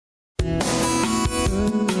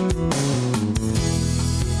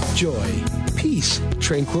joy, peace,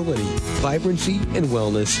 tranquility, vibrancy, and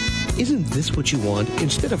wellness. Isn't this what you want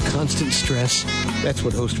instead of constant stress? That's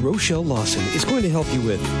what host Rochelle Lawson is going to help you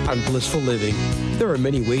with on Blissful Living. There are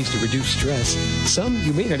many ways to reduce stress, some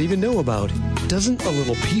you may not even know about. Doesn't a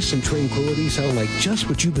little peace and tranquility sound like just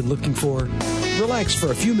what you've been looking for? Relax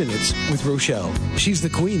for a few minutes with Rochelle. She's the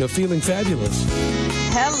queen of feeling fabulous.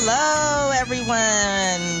 Hello,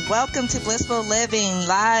 everyone. Welcome to Blissful Living,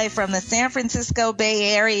 live from the San Francisco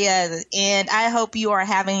Bay Area. And I hope you are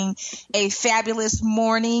having a fabulous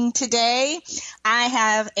morning today. I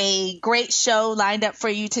have a great show lined up for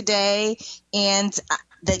you today. And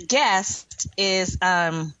the guest is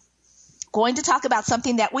going to talk about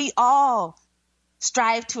something that we all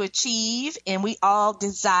strive to achieve and we all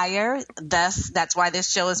desire. Thus, that's why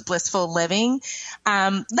this show is Blissful Living.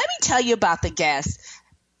 Let me tell you about the guest.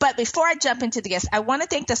 But before I jump into the guest, I want to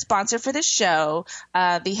thank the sponsor for the show,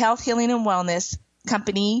 the Health, Healing, and Wellness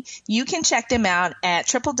Company. You can check them out at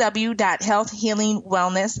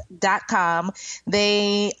www.healthhealingwellness.com.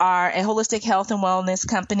 They are a holistic health and wellness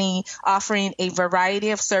company offering a variety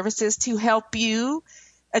of services to help you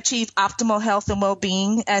achieve optimal health and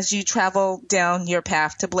well-being as you travel down your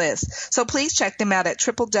path to bliss. So please check them out at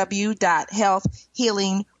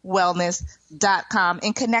www.healthhealingwellness.com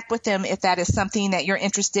and connect with them if that is something that you're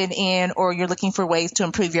interested in or you're looking for ways to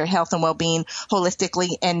improve your health and well-being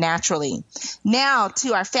holistically and naturally. Now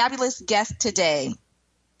to our fabulous guest today.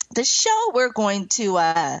 The show we're going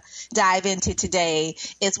to dive into today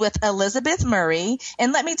is with Elizabeth Murray.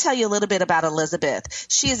 And let me tell you a little bit about Elizabeth.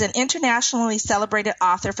 She is an internationally celebrated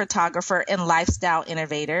author, photographer, and lifestyle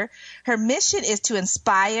innovator. Her mission is to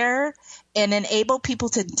inspire and enable people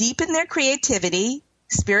to deepen their creativity,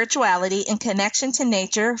 spirituality, and connection to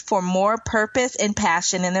nature for more purpose and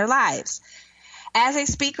passion in their lives. As a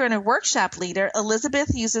speaker and a workshop leader,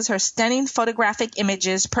 Elizabeth uses her stunning photographic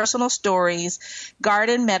images, personal stories,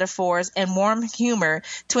 garden metaphors, and warm humor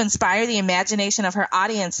to inspire the imagination of her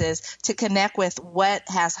audiences to connect with what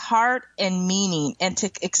has heart and meaning and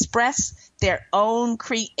to express their own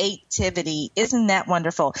creativity. Isn't that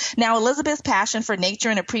wonderful? Now, Elizabeth's passion for nature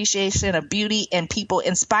and appreciation of beauty and people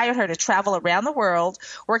inspired her to travel around the world,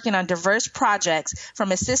 working on diverse projects,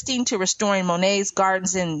 from assisting to restoring Monet's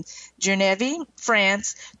gardens in Genève,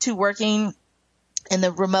 France, to working in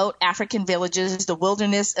the remote African villages, the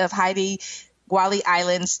wilderness of Haiti, Guali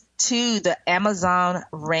Islands, to the Amazon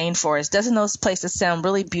rainforest. Doesn't those places sound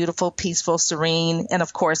really beautiful, peaceful, serene, and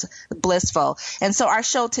of course, blissful? And so our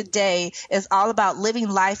show today is all about living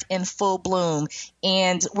life in full bloom.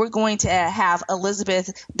 And we're going to have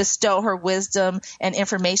Elizabeth bestow her wisdom and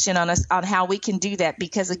information on us on how we can do that.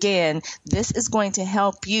 Because again, this is going to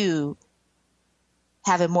help you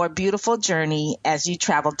have a more beautiful journey as you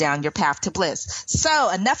travel down your path to bliss. So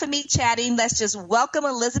enough of me chatting. Let's just welcome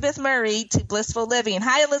Elizabeth Murray to Blissful Living.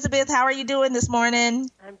 Hi, Elizabeth. How are you doing this morning?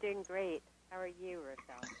 I'm doing great. How are you,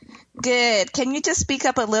 Rochelle? Good. Can you just speak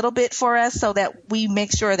up a little bit for us so that we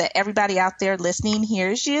make sure that everybody out there listening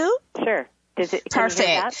hears you? Sure.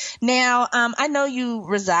 Perfect. Now, I know you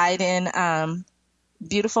reside in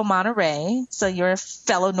beautiful Monterey, so you're a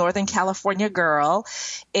fellow Northern California girl.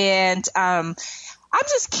 And I'm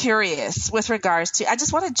just curious with regards to, I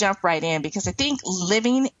just want to jump right in because I think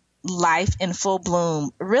living life in full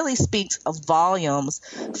bloom really speaks of volumes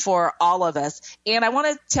for all of us. And I want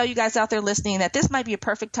to tell you guys out there listening that this might be a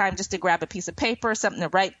perfect time just to grab a piece of paper, something to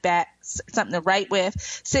write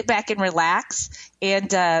with, sit back and relax,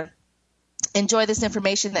 and enjoy this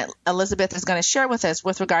information that Elizabeth is going to share with us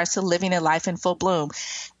with regards to living a life in full bloom.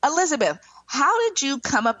 Elizabeth, how did you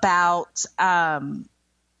come about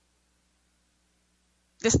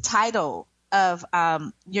this title of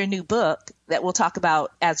your new book that we'll talk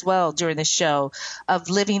about as well during the show,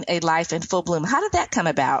 of living a life in full bloom? How did that come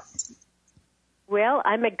about? Well,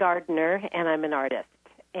 I'm a gardener and I'm an artist,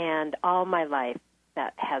 and all my life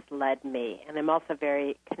that has led me, and I'm also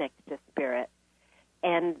very connected to spirit,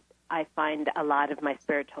 and I find a lot of my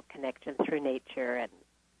spiritual connection through nature,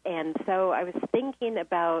 and so I was thinking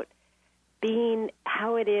about being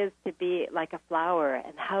how it is to be like a flower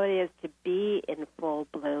and how it is to be in full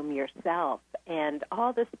bloom yourself, and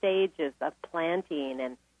all the stages of planting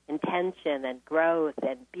and intention and growth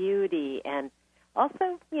and beauty, and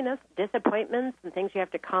also, disappointments and things you have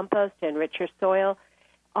to compost to enrich your soil,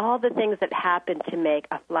 all the things that happen to make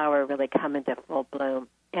a flower really come into full bloom.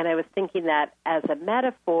 And I was thinking that as a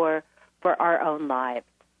metaphor for our own lives.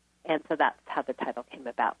 And so that's how the title came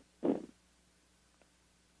about.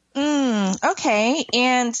 Okay.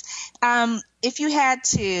 And if you had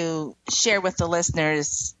to share with the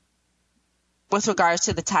listeners with regards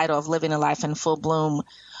to the title of Living a Life in Full Bloom,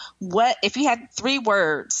 what if you had 3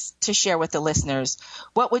 words to share with the listeners,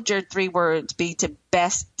 what would your 3 words be to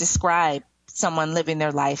best describe someone living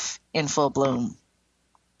their life in full bloom?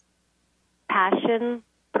 Passion,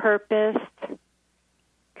 purpose,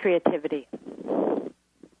 creativity.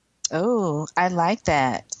 Oh, I like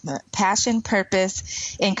that. Passion,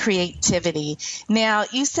 purpose, and creativity. Now,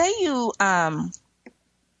 you say you're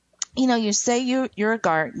a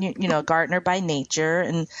gardener by nature,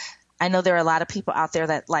 and I know there are a lot of people out there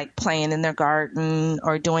that like playing in their garden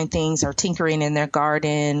or doing things or tinkering in their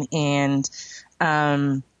garden and,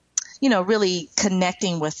 really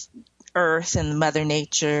connecting with earth and Mother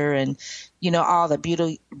Nature and, all the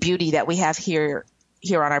beauty that we have here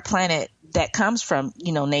on our planet that comes from,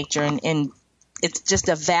 nature. And it's just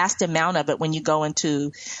a vast amount of it when you go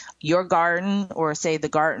into your garden or say the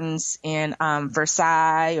gardens in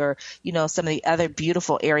Versailles or, some of the other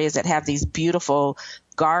beautiful areas that have these beautiful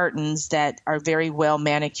gardens that are very well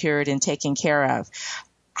manicured and taken care of.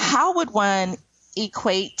 How would one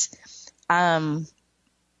equate the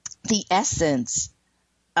essence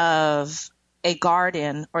of a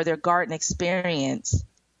garden or their garden experience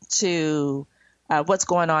to what's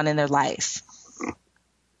going on in their life?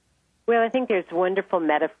 Well, I think there's wonderful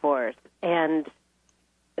metaphors. And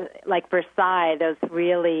like Versailles, those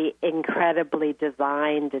really incredibly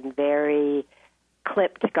designed and very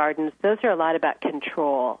clipped gardens, those are a lot about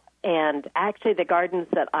control. And actually the gardens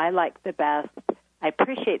that I like the best, I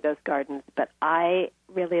appreciate those gardens, but I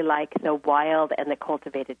really like the wild and the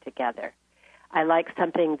cultivated together. I like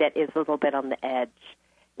something that is a little bit on the edge,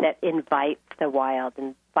 that invites the wild,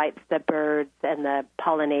 invites the birds and the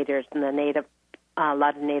pollinators and the a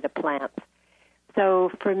lot of native plants.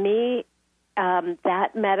 So for me,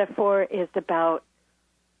 that metaphor is about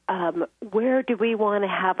where do we want to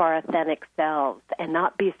have our authentic selves and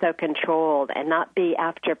not be so controlled and not be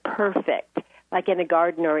after perfect, like in a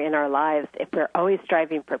garden or in our lives. If we're always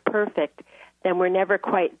striving for perfect, then we're never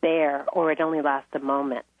quite there, or it only lasts a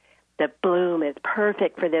moment. The bloom is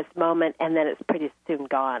perfect for this moment, and then it's pretty soon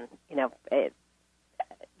gone.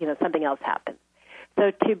 Something else happens.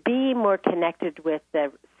 So to be more connected with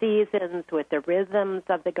the seasons, with the rhythms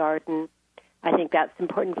of the garden, I think that's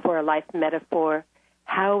important for a life metaphor.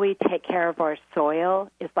 How we take care of our soil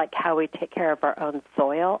is like how we take care of our own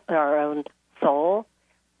soil, our own soul.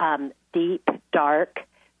 Deep, dark,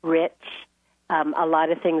 rich, a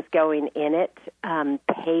lot of things going in it.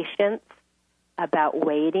 Patience, about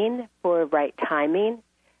waiting for right timing.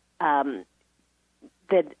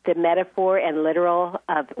 The metaphor and literal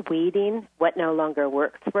of weeding, what no longer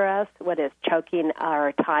works for us, what is choking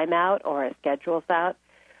our time out or our schedules out.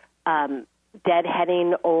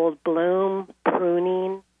 Deadheading old bloom,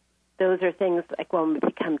 pruning. Those are things like when we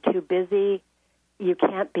become too busy, you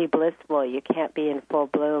can't be blissful, you can't be in full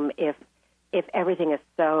bloom if everything is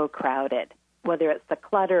so crowded, whether it's the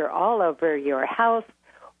clutter all over your house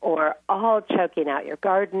or all choking out your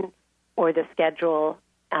garden or the schedule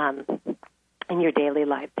in your daily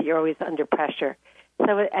life. You're always under pressure.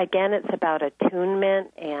 So again, it's about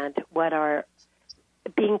attunement and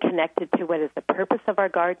being connected to what is the purpose of our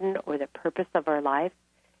garden or the purpose of our life.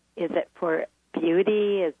 Is it for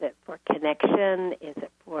beauty? Is it for connection? Is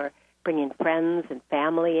it for bringing friends and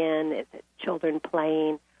family in? Is it children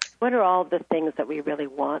playing? What are all the things that we really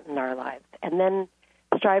want in our lives? And then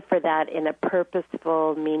strive for that in a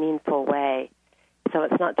purposeful, meaningful way. So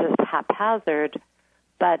it's not just haphazard,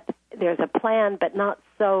 but there's a plan, but not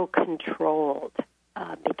so controlled.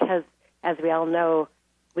 Because, as we all know,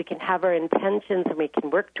 we can have our intentions and we can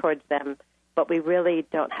work towards them, but we really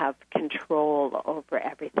don't have control over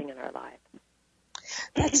everything in our lives.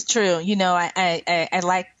 That's true. I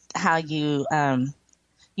like how you,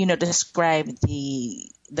 describe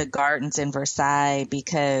the gardens in Versailles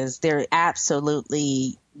because they're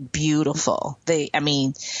absolutely beautiful.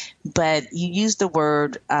 But you use the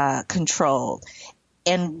word control.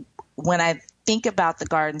 And when I think about the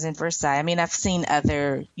gardens in Versailles, I've seen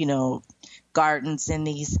other, gardens in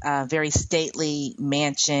these very stately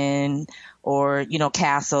mansion or,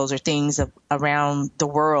 castles or things around the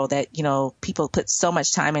world that, people put so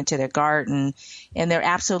much time into their garden and they're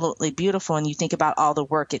absolutely beautiful. And you think about all the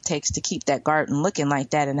work it takes to keep that garden looking like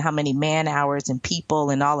that and how many man hours and people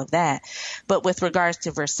and all of that. But with regards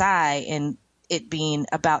to Versailles and it being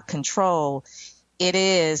about control, it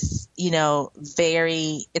is,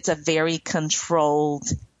 it's a very controlled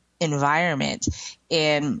environment.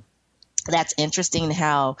 And that's interesting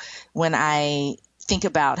how when I think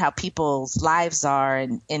about how people's lives are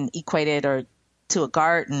and equate it or to a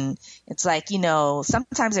garden, it's like,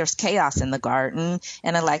 sometimes there's chaos in the garden.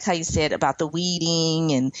 And I like how you said about the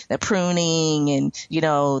weeding and the pruning and,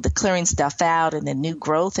 the clearing stuff out and the new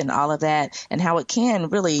growth and all of that, and how it can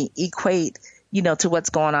really equate, to what's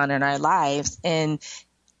going on in our lives. And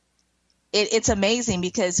it's amazing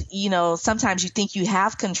because, sometimes you think you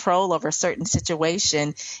have control over a certain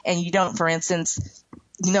situation and you don't. For instance,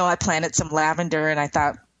 I planted some lavender and I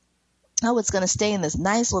thought, oh, it's going to stay in this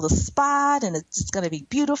nice little spot and it's just going to be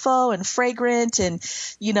beautiful and fragrant. And,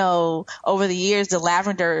 over the years, the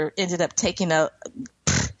lavender ended up taking up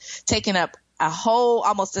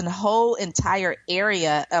almost a whole entire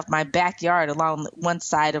area of my backyard along one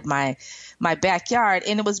side of my backyard.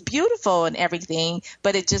 And it was beautiful and everything,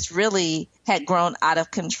 but it just really had grown out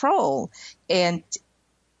of control. And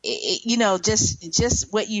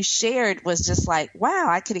just what you shared was just like, wow,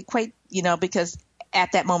 I could equate, because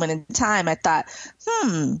at that moment in time, I thought,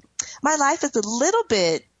 my life is a little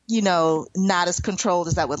bit, not as controlled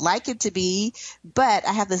as I would like it to be, but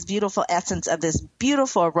I have this beautiful essence of this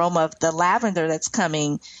beautiful aroma of the lavender that's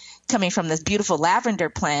coming from this beautiful lavender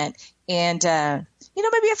plant. And,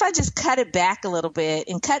 maybe if I just cut it back a little bit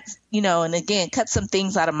and cut some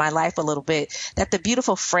things out of my life a little bit, that the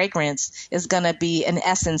beautiful fragrance is going to be an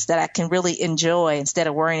essence that I can really enjoy instead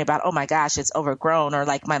of worrying about, oh my gosh, it's overgrown, or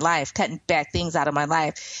like my life, cutting back things out of my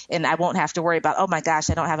life. And I won't have to worry about, oh my gosh,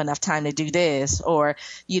 I don't have enough time to do this, or,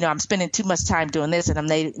 I'm spending too much time doing this and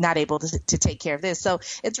I'm not able to take care of this. So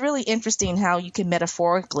it's really interesting how you can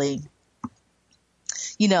metaphorically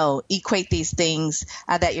equate these things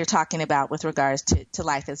that you're talking about with regards to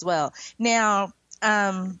life as well. Now,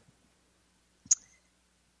 it's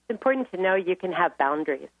important to know you can have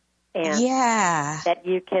boundaries, and that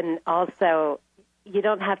you can also, you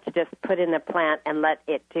don't have to just put in a plant and let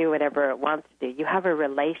it do whatever it wants to do. You have a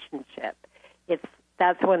relationship.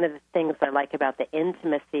 That's one of the things I like about the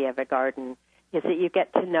intimacy of a garden, is that you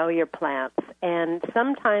get to know your plants. And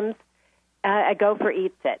sometimes a gopher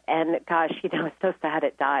eats it, and gosh, it's so sad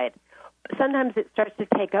it died. Sometimes it starts to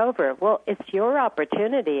take over. Well, it's your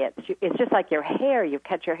opportunity. It's just like your hair. You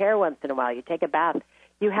cut your hair once in a while. You take a bath.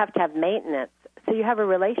 You have to have maintenance. So you have a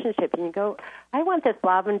relationship, and you go, I want this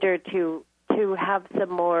lavender to have some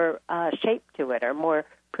more shape to it, or more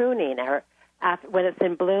pruning, or when it's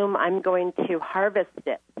in bloom, I'm going to harvest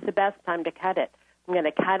it. It's the best time to cut it. I'm going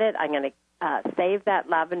to cut it. I'm going to save that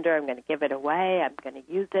lavender. I'm going to give it away. I'm going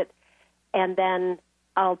to use it. And then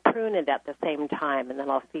I'll prune it at the same time, and then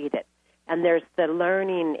I'll feed it. And there's the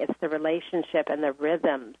learning, it's the relationship and the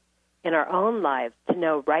rhythms in our own lives to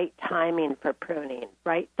know right timing for pruning,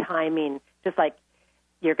 right timing, just like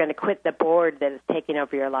you're going to quit the board that is taking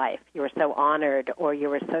over your life. You were so honored, or you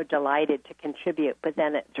were so delighted to contribute, but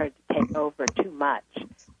then it started to take over too much,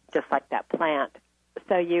 just like that plant.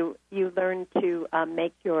 So you learn to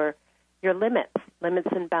make your limits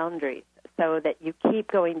and boundaries, so that you keep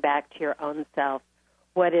going back to your own self.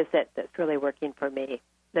 What is it that's really working for me?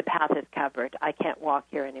 The path is covered. I can't walk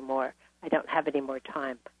here anymore. I don't have any more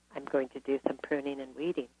time. I'm going to do some pruning and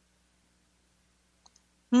weeding.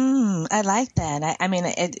 I like that. I mean,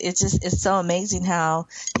 it's so amazing how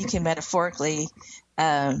you can metaphorically,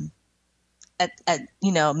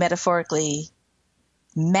 metaphorically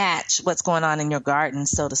match what's going on in your garden,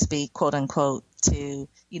 so to speak, quote unquote, to,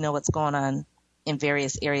 what's going on in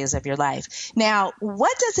various areas of your life. Now,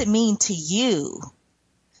 what does it mean to you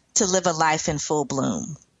to live a life in full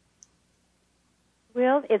bloom?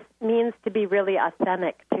 Well, it means to be really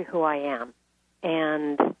authentic to who I am,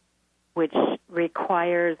 and which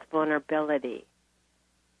requires vulnerability,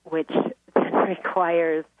 which then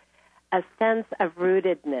requires a sense of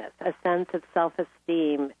rootedness, a sense of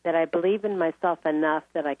self-esteem, that I believe in myself enough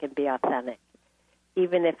that I can be authentic,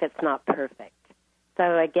 even if it's not perfect.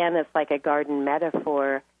 So again, it's like a garden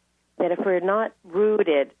metaphor, that if we're not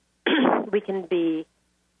rooted, we can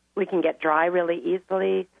get dry really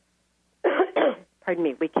easily. Pardon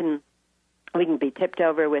me. We can be tipped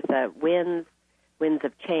over with winds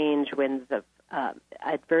of change, winds of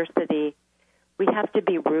adversity. We have to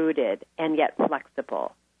be rooted and yet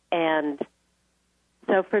flexible. And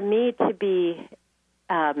so for me to be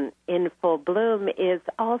in full bloom is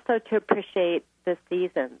also to appreciate the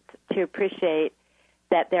seasons, to appreciate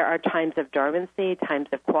that there are times of dormancy, times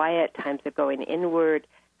of quiet, times of going inward,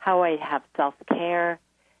 how I have self-care,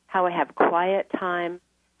 how I have quiet time,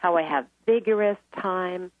 how I have vigorous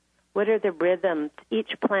time. What are the rhythms?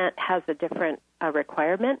 Each plant has a different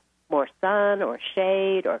requirement, more sun or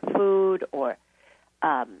shade or food, or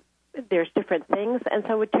there's different things. And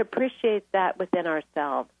so to appreciate that within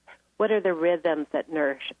ourselves, what are the rhythms that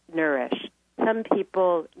nourish? Some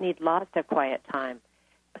people need lots of quiet time.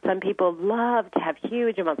 some people love to have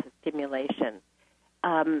huge amounts of stimulation.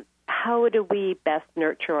 How do we best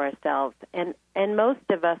nurture ourselves? And most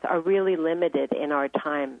of us are really limited in our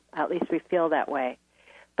time. At least we feel that way.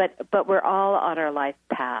 But we're all on our life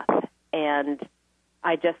path. And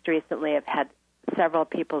I just recently have had several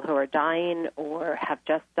people who are dying or have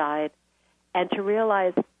just died, and to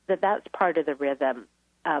realize that that's part of the rhythm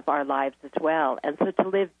of our lives as well. And so to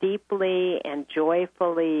live deeply and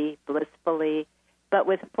joyfully, blissfully, but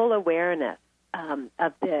with full awareness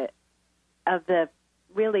of the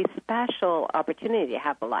really special opportunity to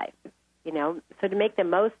have a life, you know. So to make the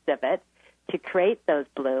most of it, to create those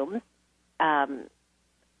blooms,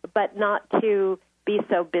 but not to be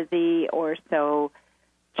so busy or so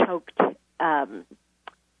choked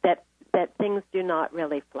that things do not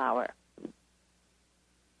really flower.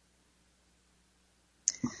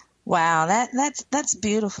 Wow, that's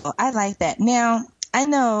beautiful. I like that. Now, I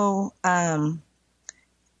know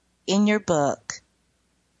in your book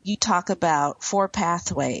you talk about 4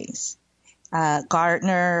 pathways: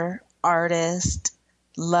 gardener, artist,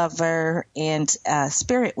 lover, and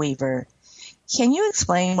spirit weaver. Can you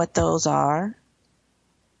explain what those are?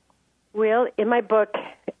 Well, in my book,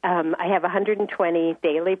 I have 120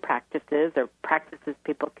 daily practices, or practices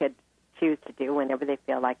people could choose to do whenever they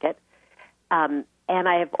feel like it. And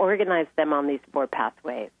I have organized them on these 4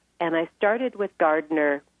 pathways. And I started with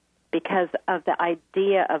gardener because of the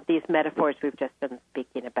idea of these metaphors we've just been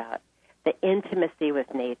speaking about, the intimacy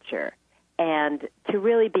with nature, and to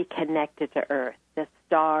really be connected to earth, the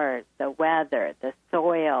stars, the weather, the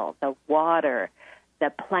soil, the water,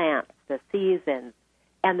 the plants, the seasons,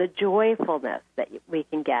 and the joyfulness that we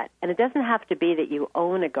can get. And it doesn't have to be that you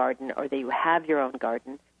own a garden or that you have your own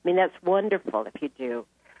garden. I mean, that's wonderful if you do.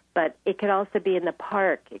 But it could also be in the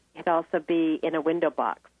park. It could also be in a window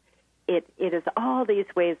box. It is all these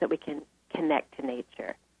ways that we can connect to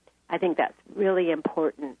nature. I think that's really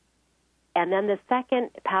important. And then the second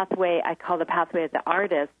pathway I call the pathway of the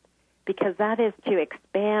artist, because that is to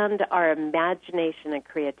expand our imagination and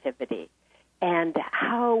creativity, and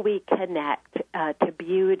how we connect to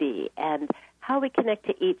beauty, and how we connect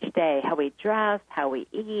to each day, how we dress, how we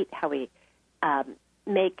eat, how we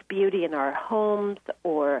make beauty in our homes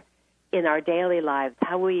or in our daily lives,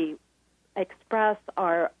 how we express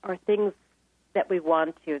our things that we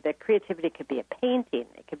want to. The creativity could be a painting,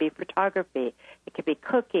 it could be photography, it could be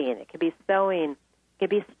cooking, it could be sewing, it could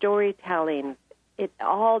be storytelling,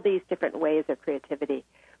 all these different ways of creativity.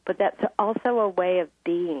 But that's also a way of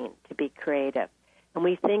being, to be creative. And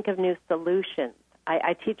we think of new solutions.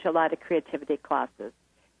 I teach a lot of creativity classes,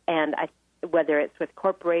 and whether it's with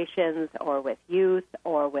corporations or with youth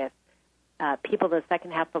or with people in the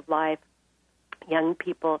second half of life, young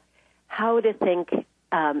people, how to think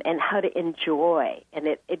and how to enjoy. And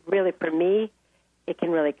it really, for me, it can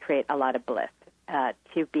really create a lot of bliss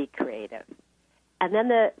to be creative. And then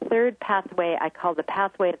the third pathway I call the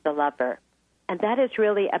pathway of the lover. And that is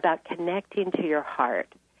really about connecting to your heart,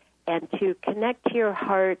 and to connect to your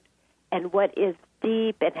heart and what is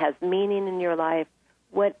deep and has meaning in your life.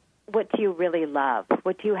 What do you really love?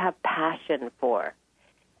 What do you have passion for?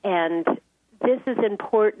 And this is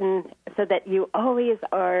important so that you always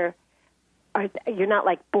are you're not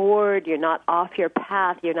like bored, you're not off your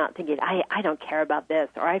path, you're not thinking, I don't care about this,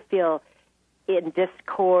 or I feel in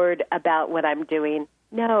discord about what I'm doing.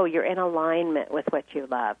 No, you're in alignment with what you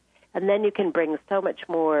love. And then you can bring so much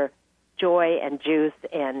more joy and juice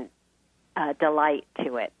and delight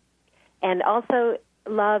to it. And also,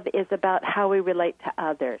 love is about how we relate to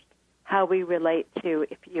others, how we relate to,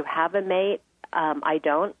 if you have a mate, I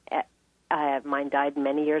don't. Mine died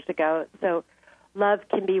many years ago. So love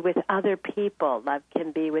can be with other people. Love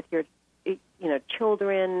can be with your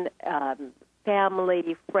children,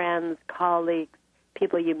 family, friends, colleagues,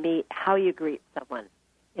 people you meet, how you greet someone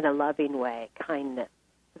in a loving way, kindness.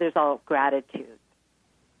 There's all gratitude.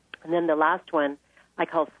 And then the last one I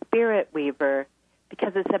call Spirit Weaver,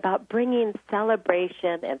 because it's about bringing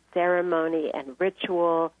celebration and ceremony and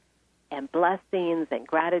ritual and blessings and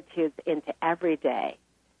gratitudes into every day.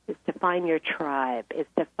 Is to find your tribe, is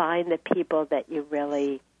to find the people that you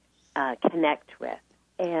really connect with,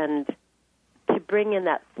 and to bring in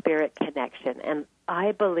that spirit connection. And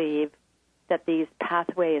I believe that these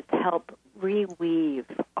pathways help reweave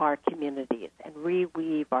our communities and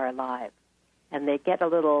reweave our lives. And they get a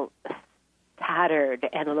little tattered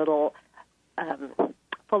and a little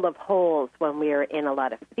full of holes when we are in a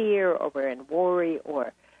lot of fear or we're in worry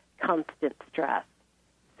or constant stress.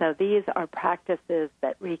 So these are practices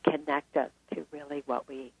that reconnect us to really what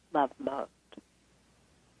we love most.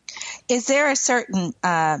 Is there a certain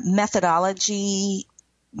methodology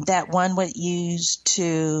that one would use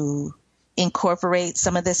to incorporate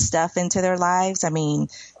some of this stuff into their lives? I mean,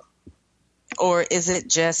 or is it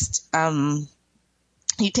just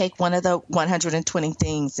you take one of the 120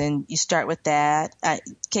 things and you start with that?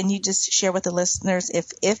 Can you just share with the listeners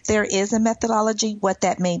if there is a methodology, what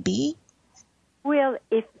that may be? Well,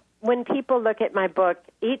 when people look at my book,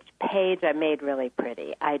 each page I made really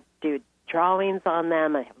pretty. I do drawings on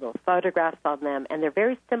them. I have little photographs on them, and they're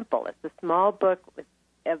very simple. It's a small book with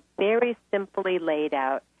very simply laid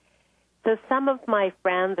out. So some of my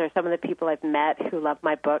friends or some of the people I've met who love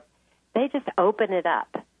my book, they just open it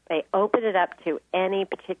up. They open it up to any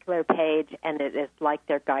particular page, and it is like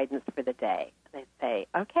their guidance for the day. They say,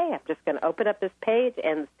 okay, I'm just going to open up this page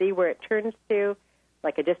and see where it turns to.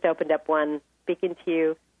 Like I just opened up one speaking to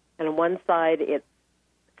you, and on one side it's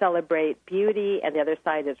celebrate beauty, and the other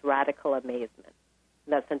side is radical amazement.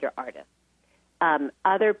 And that's under artists.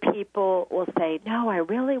 Other people will say, no, I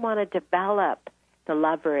really want to develop the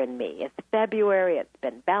lover in me. It's February. It's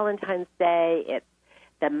been Valentine's Day. It's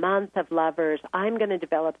the month of lovers. I'm going to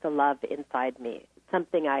develop the love inside me. It's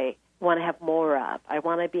something I want to have more of. I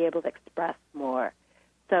want to be able to express more.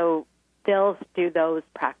 So they'll do those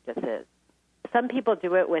practices. Some people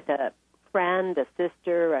do it with a friend, a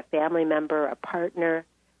sister, a family member, a partner,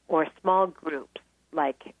 or small groups,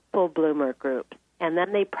 like full bloomer groups. And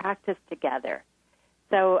then they practice together.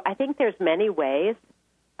 So I think there's many ways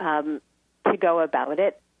to go about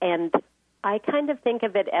it. And I kind of think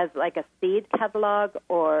of it as like a seed catalog,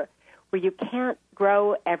 or where you can't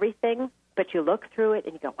grow everything, but you look through it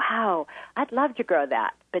and you go, wow, I'd love to grow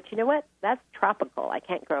that. But you know what? That's tropical. I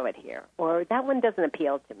can't grow it here. Or that one doesn't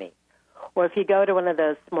appeal to me. Or if you go to one of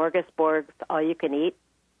those smorgasbords, all you can eat,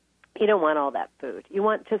 you don't want all that food. You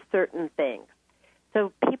want just certain things.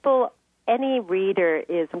 So people, any reader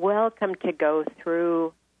is welcome to go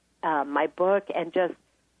through my book and just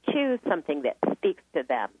choose something that speaks to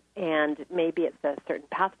them. And maybe it's a certain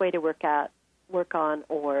pathway to work on,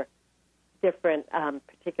 or different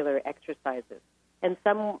particular exercises. And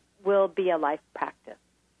some will be a life practice.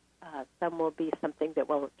 Some will be something that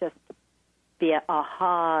will just be an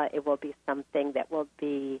aha. It will be something that will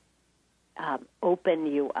be open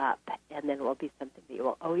you up, and then it will be something that you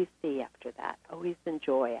will always see after that, always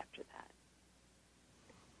enjoy after that.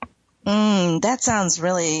 That sounds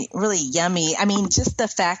really, really yummy. I mean, just the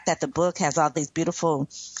fact that the book has all these beautiful,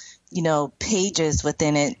 pages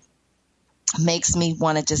within it makes me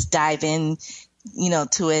want to just dive in,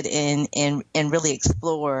 to it and really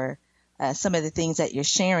explore some of the things that you're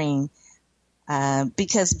sharing,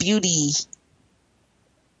 because beauty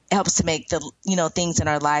helps to make the, things in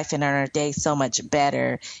our life and in our day so much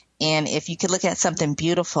better. And if you could look at something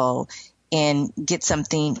beautiful and get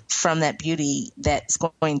something from that beauty that's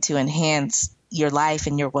going to enhance your life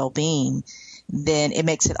and your well-being, then it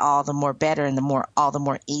makes it all the more better and all the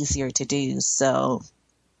more easier to do. So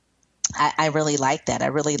I really like that. I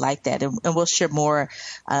really like that. And we'll share more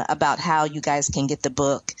about how you guys can get the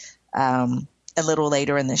book a little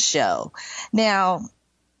later in the show. Now,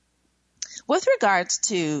 with regards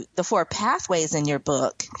to the 4 pathways in your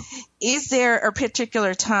book, is there a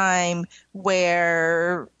particular time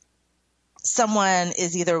where someone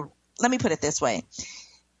is either, let me put it this way,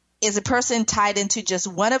 is a person tied into just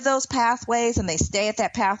one of those pathways and they stay at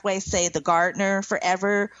that pathway, say the gardener,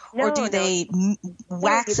 forever? Or do they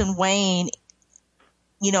wax and wane,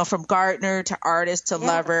 from gardener to artist to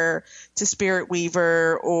lover to spirit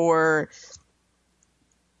weaver? Or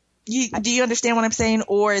do you understand what I'm saying?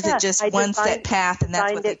 Or is it just one set path and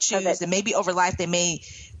that's what they choose? And maybe over life they may,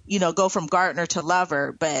 go from gardener to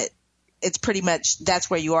lover, but it's pretty much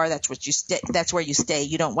that's where you are. That's where you stay.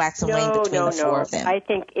 You don't wax and wane between the 4 of them. I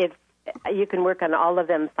think you can work on all of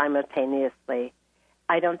them simultaneously.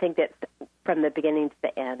 I don't think that's from the beginning to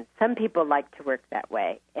the end. Some people like to work that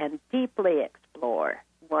way and deeply explore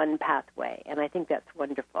one pathway, and I think that's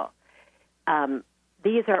wonderful.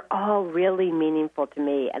 These are all really meaningful to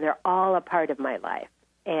me, and they're all a part of my life.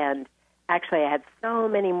 And actually, I had so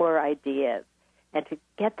many more ideas, and to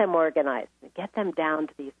get them organized and get them down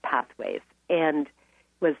to these pathways and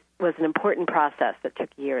was an important process that took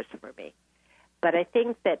years for me. But I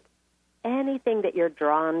think that anything that you're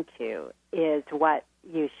drawn to is what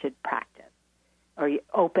you should practice or you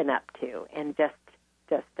open up to, and just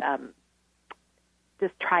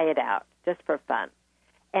try it out just for fun.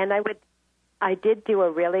 And I did do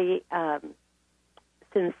a really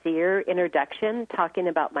sincere introduction talking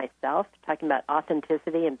about myself, talking about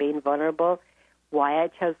authenticity and being vulnerable, why I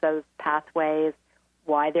chose those pathways,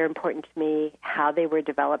 why they're important to me, how they were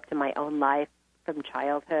developed in my own life from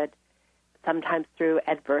childhood, sometimes through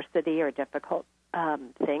adversity or difficult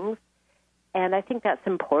things. And I think that's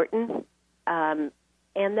important. And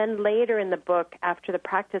then later in the book, after the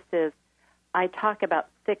practices, I talk about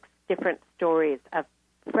 6 different stories of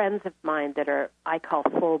friends of mine that are, I call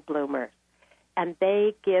full bloomers. And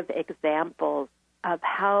they give examples of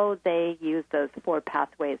how they use those 4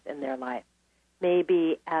 pathways in their life.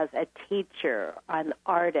 Maybe as a teacher, an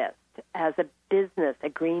artist, as a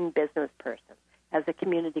green business person, as a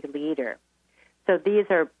community leader. So these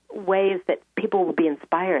are ways that people will be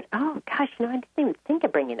inspired. Oh, gosh, I didn't even think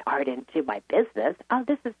of bringing art into my business. Oh,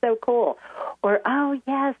 this is so cool. Or, oh,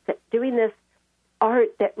 yes, doing this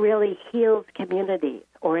art that really heals communities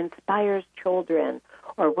or inspires children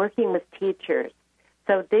or working with teachers.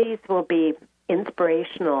 So these will be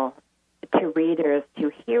inspirational to readers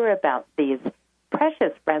to hear about these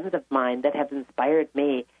precious friends of mine that have inspired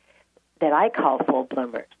me that I call full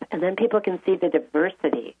bloomers. And then people can see the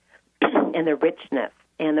diversity and the richness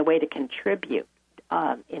and the way to contribute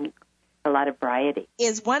in a lot of variety.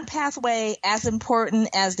 Is one pathway as important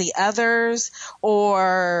as the others,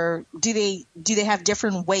 or do they have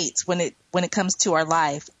different weights when it comes to our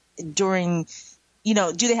life during,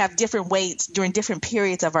 do they have different weights during different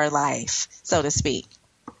periods of our life, so to speak?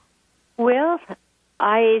 Well,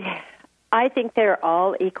 I think they're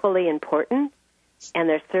all equally important, and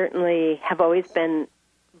they certainly have always been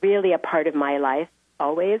really a part of my life,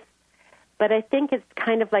 always. But I think it's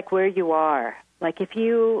kind of like where you are. Like if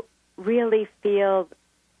you really feel,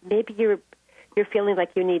 maybe you're feeling like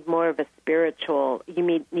you need more of a spiritual,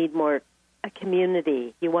 you need more a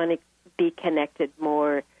community. You want to be connected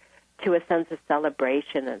more to a sense of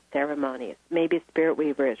celebration and ceremonies. Maybe Spirit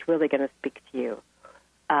Weaver is really going to speak to you.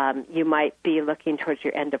 You might be looking towards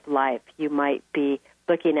your end of life. You might be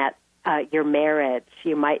looking at your marriage.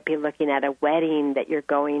 You might be looking at a wedding that you're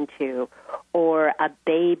going to, or a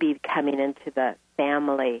baby coming into the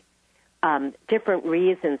family. Different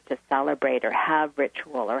reasons to celebrate or have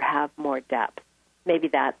ritual or have more depth. Maybe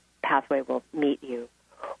that pathway will meet you.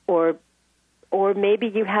 Or maybe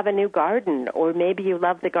you have a new garden, or maybe you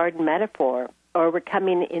love the garden metaphor, or we're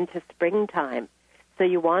coming into springtime, so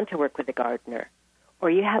you want to work with a gardener. Or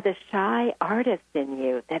you have this shy artist in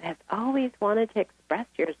you that has always wanted to express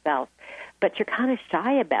yourself, but you're kind of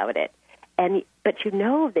shy about it. But you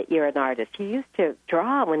know that you're an artist. You used to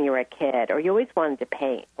draw when you were a kid, or you always wanted to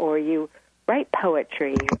paint, or you write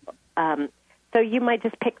poetry. So you might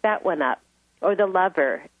just pick that one up. Or the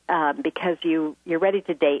lover, because you're ready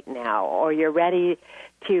to date now, or you're ready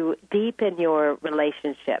to deepen your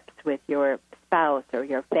relationships with your spouse or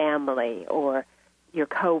your family or your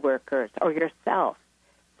coworkers or yourself.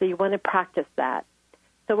 So you want to practice that.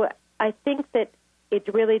 So I think that it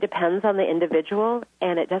really depends on the individual,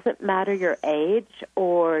 and it doesn't matter your age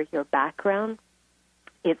or your background.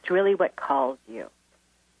 It's really what calls you.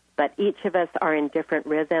 But each of us are in different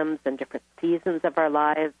rhythms and different seasons of our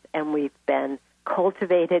lives, and we've been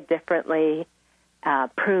cultivated differently,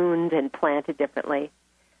 pruned and planted differently.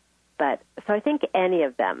 So I think any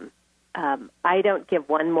of them, I don't give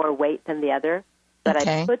one more weight than the other, but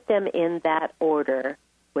I put them in that order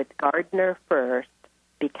with gardener first,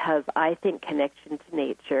 because I think connection to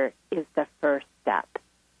nature is the first step.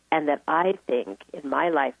 And that I think in my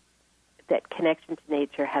life that connection to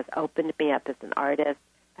nature has opened me up as an artist,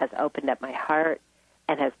 has opened up my heart,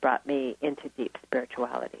 and has brought me into deep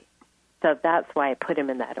spirituality. So that's why I put them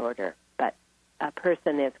in that order. But a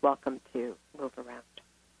person is welcome to move around.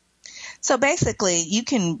 So basically, you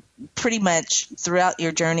can pretty much throughout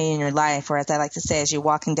your journey in your life, or as I like to say, as you're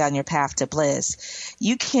walking down your path to bliss,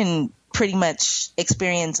 you can pretty much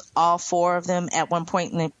experience all 4 of them at one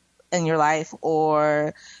point in your life,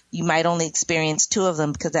 or you might only experience 2 of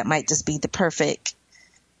them because that might just be the perfect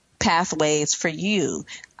pathways for you.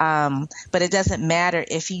 But it doesn't matter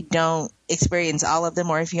if you don't experience all of them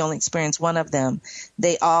or if you only experience one of them.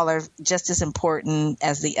 They all are just as important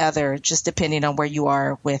as the other, just depending on where you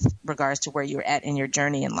are with regards to where you're at in your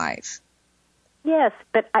journey in life. Yes,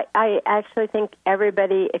 but I actually think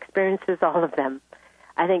everybody experiences all of them.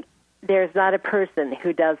 I think there's not a person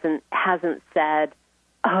who hasn't said,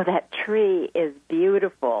 oh, that tree is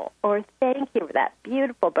beautiful, or thank you for that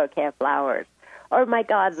beautiful bouquet of flowers, or my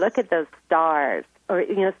God, look at those stars, or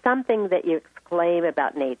something that you exclaim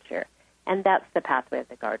about nature. And that's the pathway of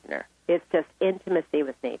the gardener. It's just intimacy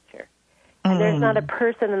with nature. And there's not a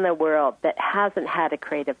person in the world that hasn't had a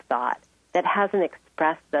creative thought, that hasn't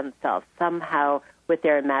expressed themselves somehow with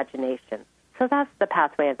their imagination. So that's the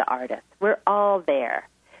pathway of the artist. We're all there.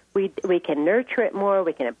 We can nurture it more,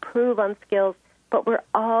 we can improve on skills, but we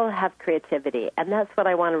all have creativity, and that's what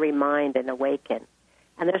I want to remind and awaken.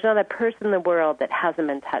 And there's not a person in the world that hasn't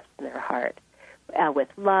been touched in their heart with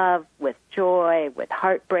love, with joy, with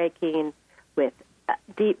heartbreaking, with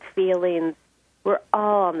deep feelings. We're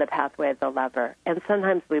all on the pathway of the lover, and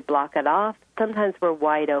sometimes we block it off. Sometimes we're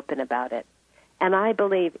wide open about it. And I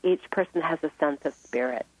believe each person has a sense of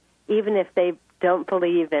spirit, even if they don't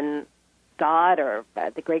believe in God or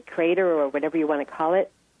the great creator or whatever you want to call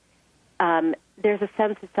it. There's a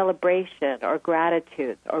sense of celebration or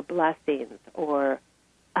gratitude or blessings or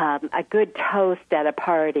a good toast at a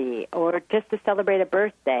party or just to celebrate a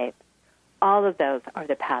birthday. All of those are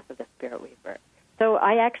the path of the Spirit Weaver. So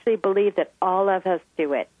I actually believe that all of us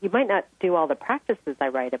do it. You might not do all the practices I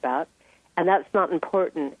write about, and that's not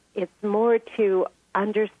important. It's more to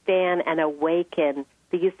understand and awaken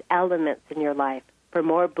these elements in your life for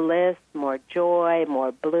more bliss, more joy,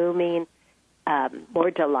 more blooming,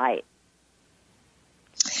 more delight.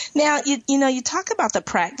 Now, you talk about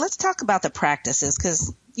let's talk about the practices,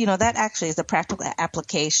 because, that actually is the practical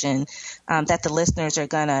application that the listeners are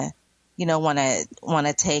going to, want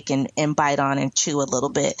to take and bite on and chew a little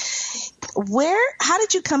bit. How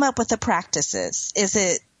did you come up with the practices?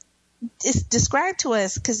 It's described to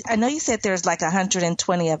us, because I know you said there's like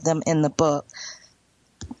 120 of them in the book.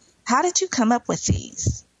 How did you come up with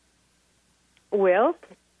these? Well,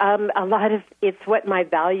 a lot of it's what my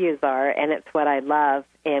values are, and it's what I love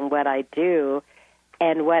and what I do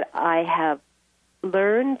and what I have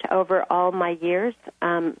learned over all my years.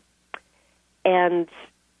 And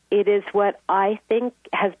it is what I think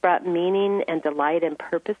has brought meaning and delight and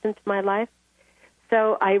purpose into my life.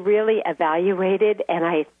 So I really evaluated, and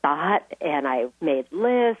I thought, and I made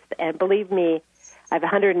lists, and believe me, I have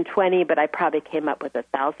 120, but I probably came up with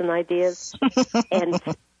 1,000 ideas. And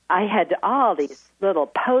I had all these little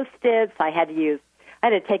Post-its. I had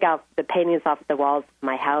to take out the paintings off the walls of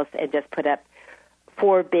my house and just put up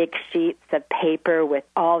 4 big sheets of paper with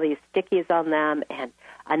all these stickies on them, and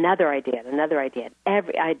another idea.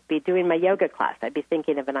 I'd be doing my yoga class. I'd be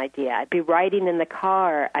thinking of an idea. I'd be riding in the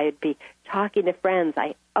car. I'd be talking to friends.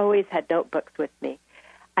 I always had notebooks with me.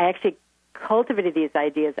 I actually cultivated these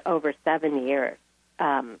ideas over 7 years.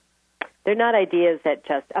 They're not ideas that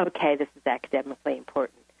just, okay, this is academically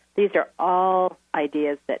important. These are all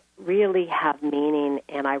ideas that really have meaning,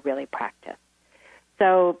 and I really practice.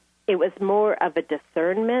 So it was more of a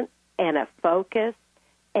discernment and a focus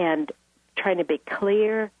and trying to be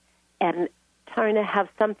clear and trying to have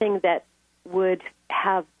something that would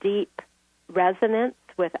have deep resonance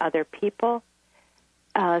with other people.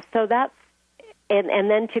 So that's, and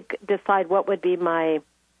then to decide what would be my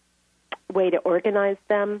way to organize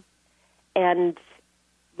them. And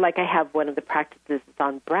like I have one of the practices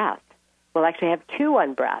on breath. Well, actually I have 2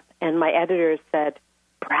 on breath. And my editor said,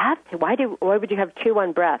 breath? Why would you have 2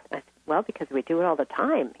 on breath? I said, well, because we do it all the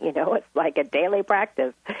time. It's like a daily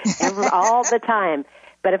practice all the time.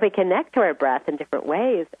 But if we connect to our breath in different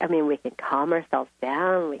ways, we can calm ourselves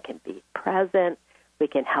down. We can be present. We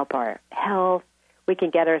can help our health. We can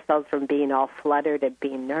get ourselves from being all fluttered and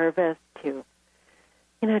being nervous to,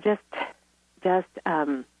 just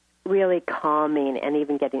really calming and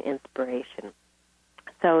even getting inspiration.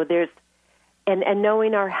 So there's, and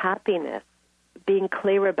knowing our happiness, being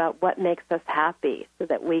clear about what makes us happy so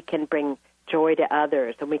that we can bring joy to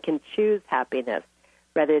others and we can choose happiness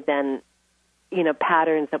rather than,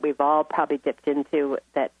 patterns that we've all probably dipped into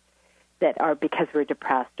that are because we're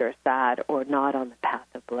depressed or sad or not on the path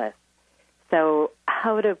of bliss. So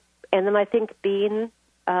and then I think being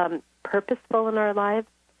purposeful in our lives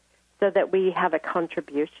so that we have a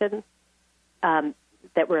contribution,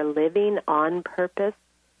 that we're living on purpose,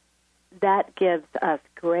 that gives us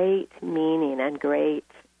great meaning and great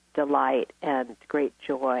delight and great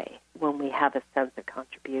joy when we have a sense of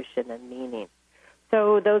contribution and meaning.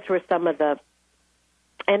 So those were some of the,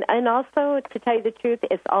 and also, to tell you the truth,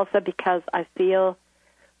 it's also because I feel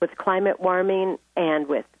with climate warming and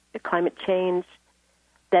with climate change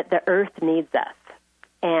that the earth needs us.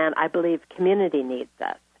 And I believe community needs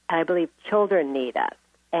us. And I believe children need us.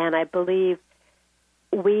 And I believe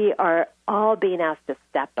we are all being asked to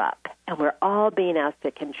step up, and we're all being asked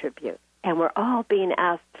to contribute, and we're all being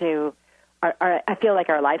asked to, I feel like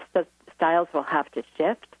our lifestyles will have to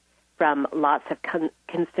shift from lots of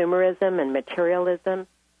consumerism and materialism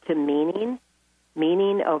to meaning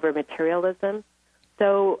over materialism.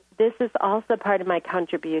 So this is also part of my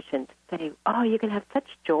contribution to say, you can have such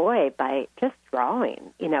joy by just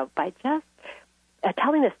drawing, by just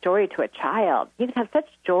telling a story to a child. You can have such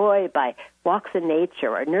joy by walks in nature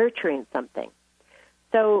or nurturing something.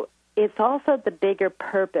 So it's also the bigger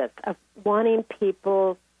purpose of wanting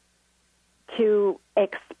people to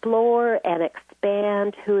explore and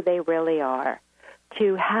expand who they really are,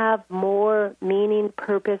 to have more meaning,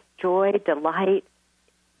 purpose, joy, delight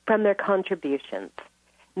from their contributions,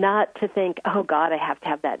 not to think, oh, God, I have to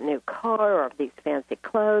have that new car or these fancy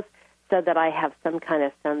clothes so that I have some kind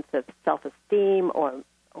of sense of self-esteem or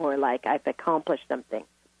like I've accomplished something.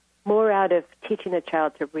 More out of teaching a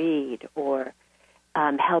child to read or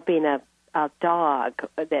helping a dog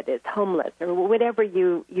that is homeless or whatever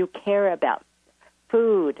you care about,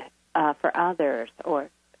 food for others.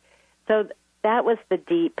 So that was the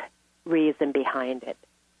deep reason behind it.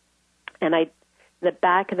 And the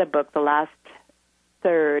back of the book, the last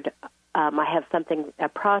third, I have a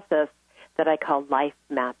process that I call life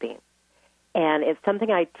mapping. And it's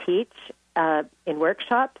something I teach in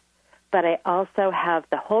workshops, but I also have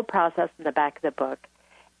the whole process in the back of the book.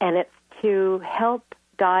 And it's to help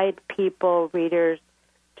guide people, readers,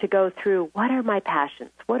 to go through what are my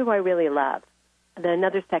passions? What do I really love? And then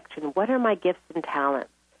another section, what are my gifts and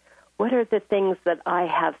talents? What are the things that I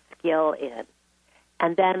have skill in?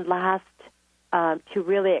 And then last, to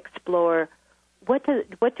really explore what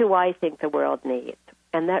do I think the world needs?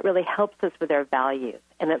 And that really helps us with our values.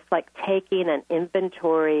 And it's like taking an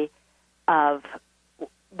inventory of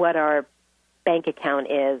what our bank account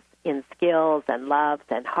is in skills and loves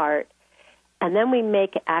and heart. And then we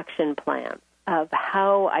make action plans of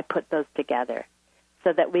how I put those together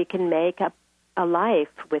so that we can make a life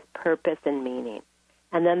with purpose and meaning.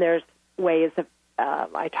 And then there's ways of,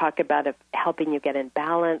 I talk about of helping you get in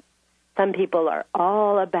balance. Some people are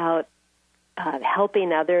all about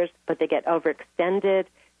helping others, but they get overextended,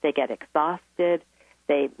 they get exhausted,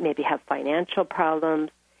 they maybe have financial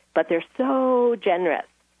problems, but they're so generous,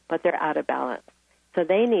 but they're out of balance. So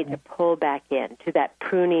they need to pull back in to that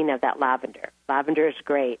pruning of that lavender. Lavender is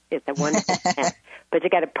great. It's a wonderful scent, but you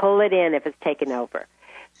got to pull it in if it's taken over.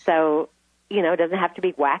 So, it doesn't have to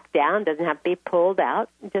be whacked down, doesn't have to be pulled out,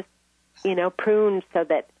 just, pruned so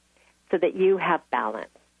that you have balance.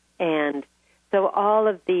 And so all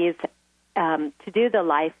of these, to do the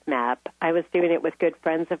life map, I was doing it with good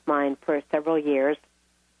friends of mine for several years,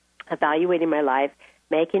 evaluating my life,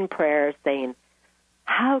 making prayers, saying,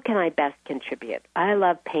 how can I best contribute? I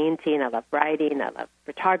love painting, I love writing, I love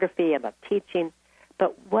photography, I love teaching,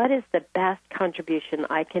 but what is the best contribution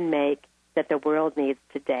I can make that the world needs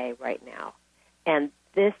today, right now? And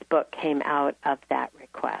this book came out of that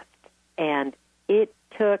request. And it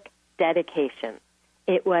took dedication.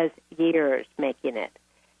 It was years making it.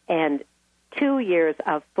 And 2 years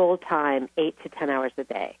of full-time, 8 to 10 hours a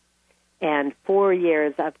day. And 4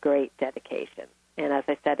 years of great dedication. And as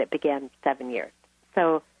I said, it began 7 years.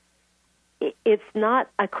 So it's not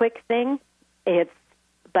a quick thing,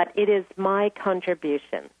 but it is my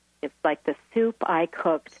contribution. It's like the soup I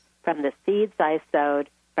cooked from the seeds I sowed,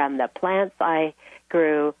 from the plants I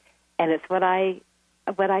grew, and it's what I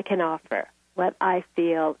can offer, what I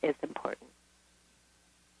feel is important.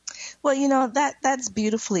 Well, that's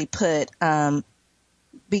beautifully put,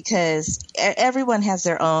 because everyone has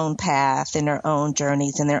their own path and their own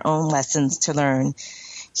journeys and their own lessons to learn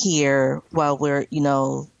here while we're,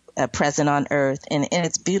 present on earth. And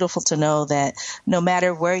it's beautiful to know that no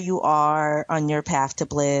matter where you are on your path to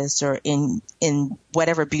bliss or in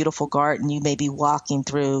whatever beautiful garden you may be walking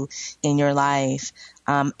through in your life,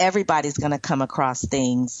 everybody's going to come across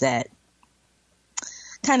things that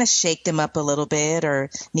kind of shake them up a little bit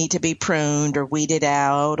or need to be pruned or weeded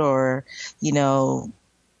out or,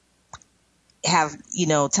 have,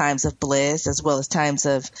 times of bliss as well as times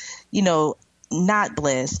of, not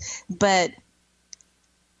bliss. But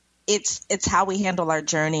it's how we handle our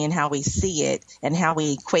journey and how we see it and how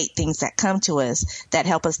we equate things that come to us that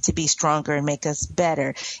help us to be stronger and make us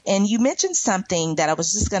better. And you mentioned something that I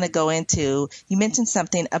was just going to go into. You mentioned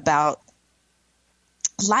something about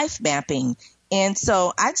life mapping. And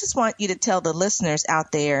so I just want you to tell the listeners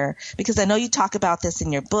out there, because I know you talk about this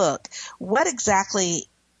in your book, what exactly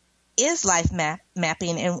is life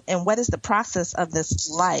mapping and what is the process of this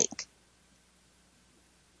like?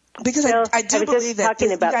 Because I do believe that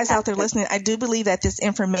you guys out there listening, I do believe that this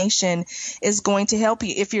information is going to help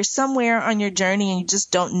you. If you're somewhere on your journey and you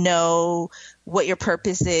just don't know what your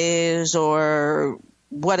purpose is or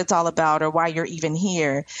what it's all about or why you're even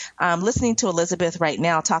here, listening to Elizabeth right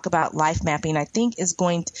now talk about life mapping, I think is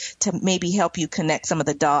going to maybe help you connect some of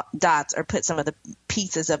the dots or put some of the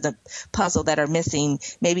pieces of the puzzle that are missing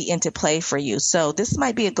maybe into play for you. So this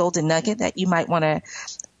might be a golden nugget that you might want to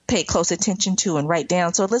pay close attention to and write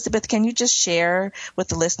down. So Elizabeth, can you just share with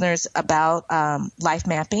the listeners about life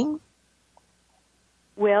mapping?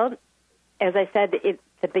 Well, as I said,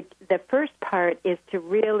 the first part is to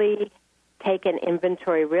really take an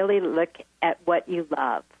inventory, really look at what you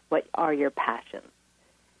love. What are your passions?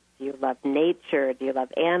 Do you love nature? Do you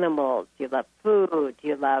love animals? Do you love food? Do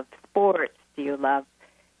you love sports? Do you love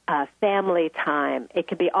family time. It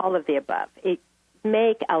could be all of the above.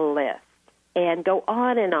 Make a list and go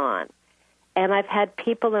on and on. And I've had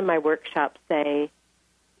people in my workshop say,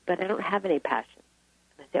 but I don't have any passion.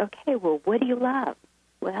 And I say, okay, well, what do you love?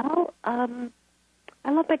 Well, I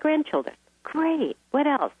love my grandchildren. Great. What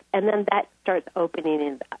else? And then that starts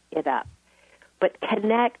opening it up. But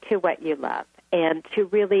connect to what you love and to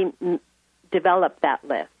really develop that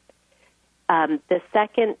list. The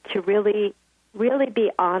second, to really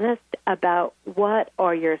be honest about what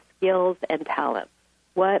are your skills and talents.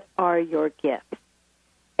 What are your gifts?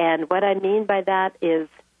 And what I mean by that is,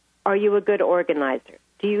 are you a good organizer?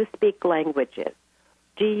 Do you speak languages?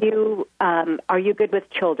 Are you good with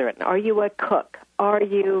children? Are you a cook? Are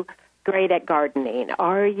you great at gardening?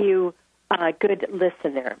 Are you a good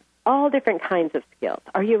listener? All different kinds of skills.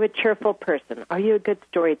 Are you a cheerful person? Are you a good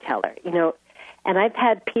storyteller? And I've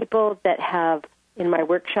had people that have, in my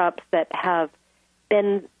workshops, that have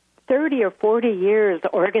been 30 or 40 years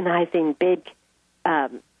organizing big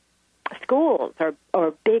schools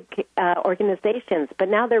or big organizations, but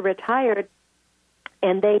now they're retired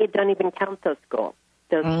and they don't even count those skills.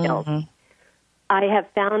 I have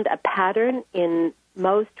found a pattern in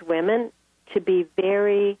most women to be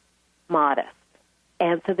very modest,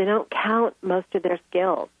 and so they don't count most of their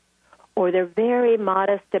skills, or they're very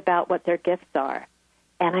modest about what their gifts are.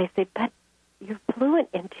 And I say, but you're fluent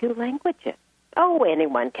in 2 languages. Oh,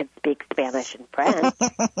 anyone can speak Spanish and French.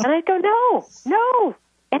 And I go, no,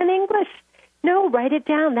 and English. No, write it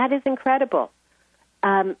down. That is incredible.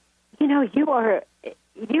 You are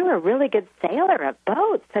a really good sailor of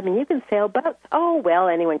boats. I mean, you can sail boats. Oh, well,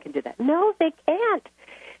 anyone can do that. No, they can't.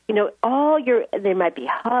 They might be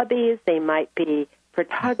hobbies. They might be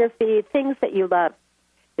photography, things that you love.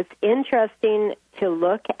 It's interesting to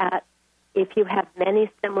look at if you have many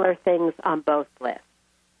similar things on both lists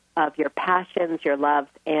of your passions, your loves,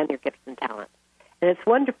 and your gifts and talents. And it's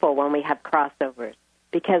wonderful when we have crossovers,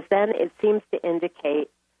 because then it seems to indicate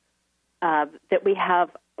that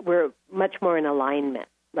we're much more in alignment.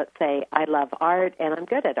 Let's say I love art and I'm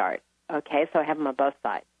good at art. Okay, so I have them on both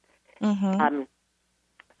sides. Mm-hmm.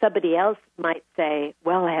 Somebody else might say,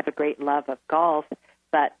 well, I have a great love of golf,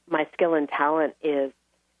 but my skill and talent is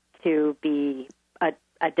to be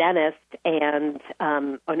a dentist and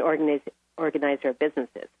an organizer of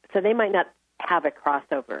businesses. So they might not have a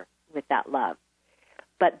crossover with that love.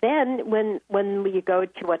 But then when we go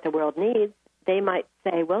to what the world needs, they might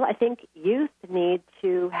say, well, I think youth need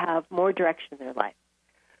to have more direction in their life.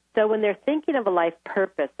 So when they're thinking of a life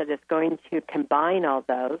purpose that is going to combine all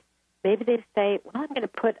those, maybe they say, well, I'm going to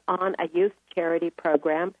put on a youth charity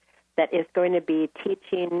program that is going to be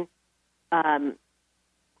teaching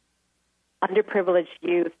underprivileged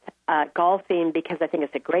youth golfing, because I think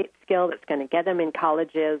it's a great skill that's going to get them in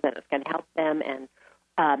colleges and it's going to help them, and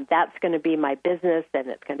that's going to be my business, and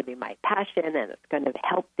it's going to be my passion, and it's going to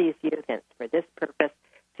help these youth, and it's for this purpose.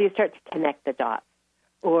 So you start to connect the dots.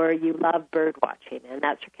 Or you love bird watching, and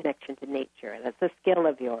that's your connection to nature, and it's a skill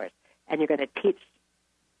of yours, and you're going to teach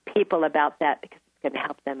people about that because it's going to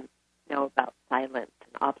help them know about silence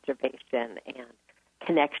and observation and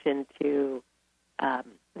connection to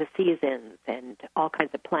the seasons and all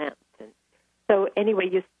kinds of plants. And so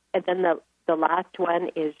anyway, and then the last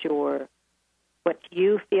one is what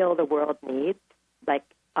you feel the world needs. Like,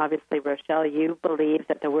 obviously, Rochelle, you believe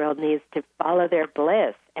that the world needs to follow their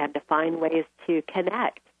bliss and to find ways to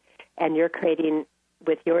connect. And you're creating,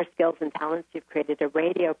 with your skills and talents, you've created a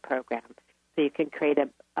radio program so you can create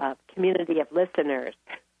a community of listeners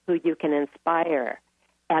who you can inspire.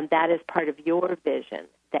 And that is part of your vision,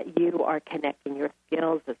 that you are connecting your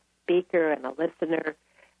skills as a speaker and a listener,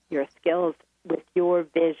 your skills with your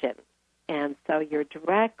vision. And so you're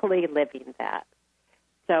directly living that.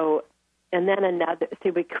 So, and then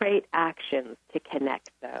so we create actions to connect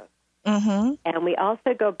those. Mm-hmm. And we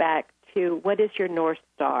also go back to, what is your North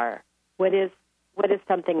Star? What is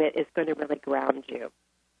something that is going to really ground you?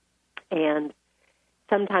 And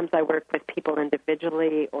sometimes I work with people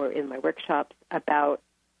individually or in my workshops about,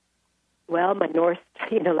 well, my North,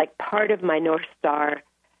 like part of my North Star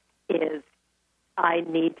is I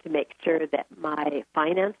need to make sure that my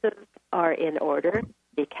finances are in order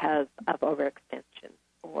because of overextension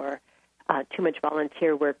or too much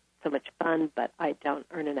volunteer work, so much fun, but I don't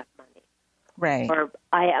earn enough money. Right. Or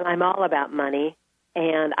I'm all about money,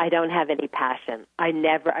 and I don't have any passion.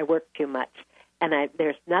 I work too much, and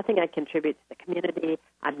there's nothing I contribute to the community.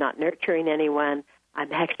 I'm not nurturing anyone.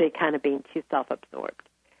 I'm actually kind of being too self-absorbed.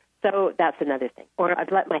 So that's another thing. Or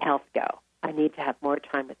I've let my health go. I need to have more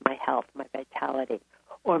time with my health, my vitality.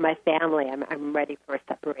 Or my family, I'm ready for a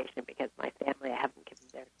separation because my family, I haven't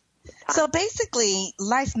given So basically,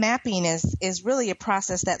 life mapping is really a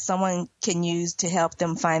process that someone can use to help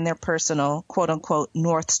them find their personal, quote unquote,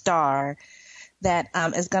 North Star that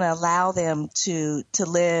is going to allow them to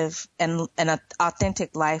live an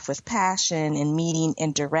authentic life with passion and meaning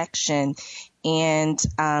and direction. And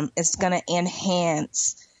it's going to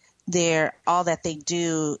enhance all that they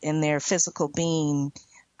do in their physical being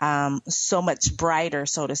so much brighter,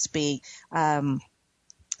 so to speak,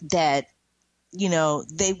 that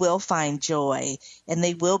they will find joy and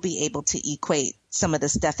they will be able to equate some of the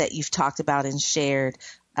stuff that you've talked about and shared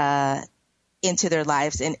into their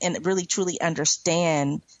lives and really truly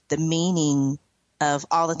understand the meaning of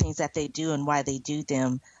all the things that they do and why they do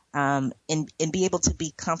them, and be able to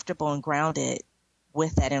be comfortable and grounded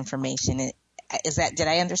with that information. Did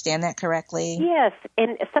I understand that correctly? Yes,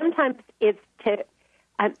 and sometimes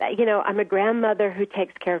I'm a grandmother who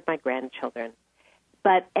takes care of my grandchildren.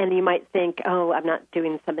 And you might think, oh, I'm not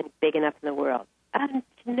doing something big enough in the world. To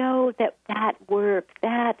know that work,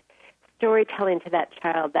 that storytelling to that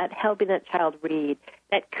child, that helping that child read,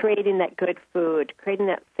 that creating that good food, creating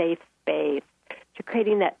that safe space, to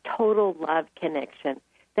creating that total love connection,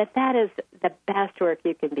 that is the best work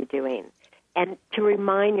you can be doing. And to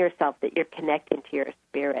remind yourself that you're connecting to your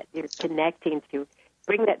spirit, you're connecting to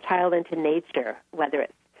bring that child into nature, whether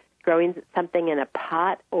it's growing something in a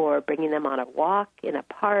pot or bringing them on a walk in a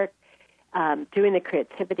park, doing the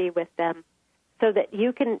creativity with them, so that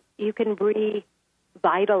you can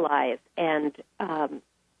revitalize and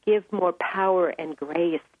give more power and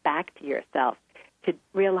grace back to yourself to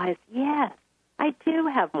realize, yes, I do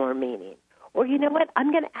have more meaning. Or you know what,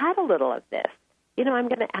 I'm going to add a little of this. I'm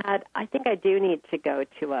going to add, I think I do need to go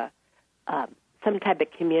to some type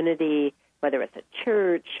of community, whether it's a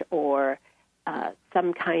church or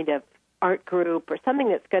some kind of art group or something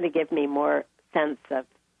that's going to give me more sense of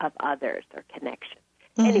others or connection.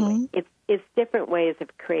 Mm-hmm. Anyway, it's different ways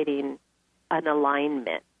of creating an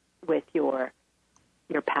alignment with your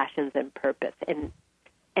passions and purpose, and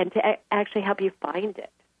to actually help you find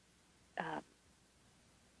it.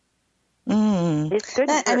 It's good.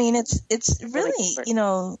 It's really,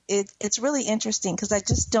 it's really interesting because I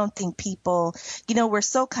just don't think people, we're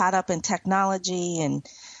so caught up in technology and,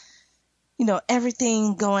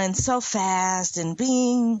 everything going so fast and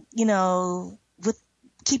being, with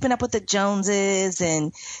keeping up with the Joneses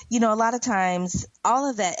and, a lot of times all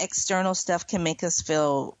of that external stuff can make us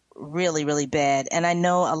feel really, really bad. And I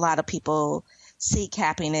know a lot of people seek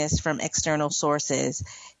happiness from external sources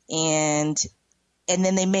and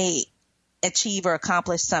then they may achieve or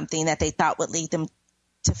accomplish something that they thought would lead them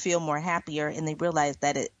to feel more happier, and they realize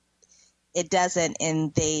that it doesn't,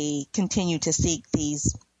 and they continue to seek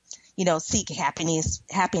these, seek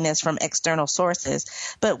happiness from external sources.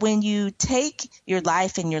 But when you take your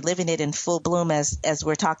life and you're living it in full bloom, as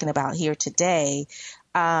we're talking about here today,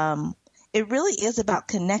 it really is about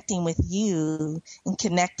connecting with you and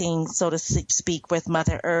connecting, so to speak, with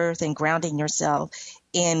Mother Earth and grounding yourself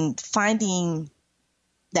and finding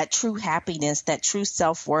that true happiness, that true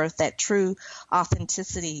self-worth, that true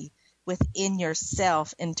authenticity within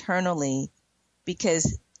yourself internally,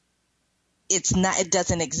 because it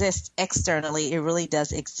doesn't exist externally. It really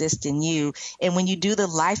does exist in you. And when you do the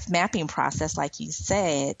life mapping process, like you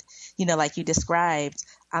said, like you described,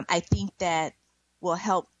 I think that will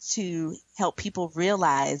help people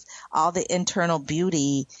realize all the internal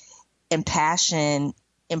beauty and passion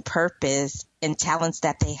and purpose and talents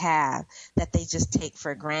that they have that they just take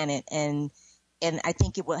for granted. And I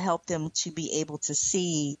think it will help them to be able to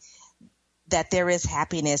see that there is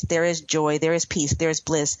happiness, there is joy, there is peace, there is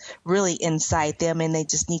bliss really inside them, and they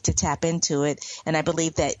just need to tap into it. And I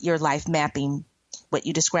believe that your life mapping, what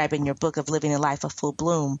you describe in your book of Living a Life of Full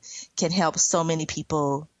Bloom, can help so many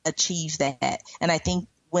people achieve that. And I think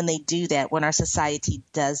when they do that, when our society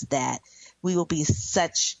does that, we will be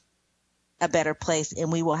such a better place,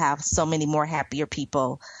 and we will have so many more happier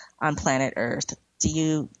people on planet Earth.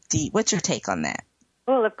 What's your take on that?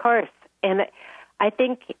 Well, of course, and I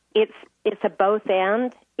think it's a both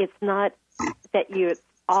and. It's not that it's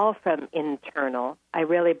all from internal. I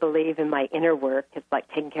really believe in my inner work. It's like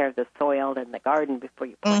taking care of the soil and the garden before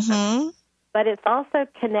you plant them. But it's also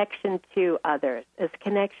connection to others. It's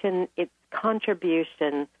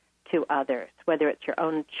contribution to others, whether it's your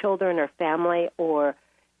own children or family or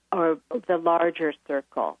the larger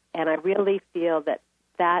circle. And I really feel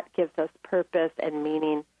that gives us purpose and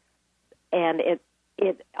meaning, and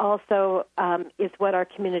it also is what our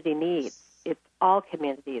community needs. All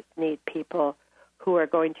communities need people who are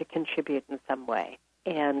going to contribute in some way,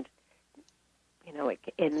 and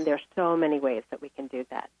and there's so many ways that we can do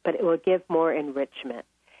that. But it will give more enrichment.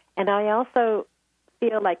 And I also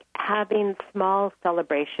feel like having small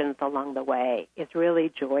celebrations along the way is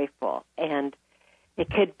really joyful. And it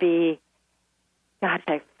could be, gosh,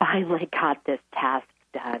 I finally got this task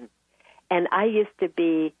done. And I used to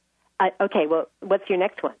be, okay, well, what's your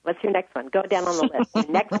next one? What's your next one? Go down on the list.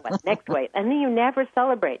 Your next one, next way. And then you never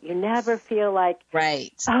celebrate. You never feel like,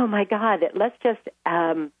 right. Oh my God, let's just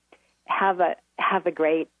have a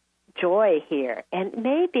great joy here. And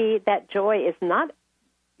maybe that joy is not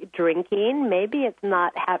drinking. Maybe it's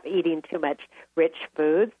not eating too much rich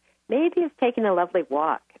foods. Maybe it's taking a lovely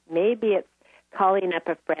walk. Maybe it's calling up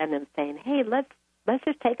a friend and saying, hey, let's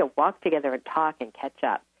just take a walk together and talk and catch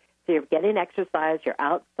up. So you're getting exercise, you're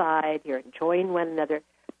outside, you're enjoying one another,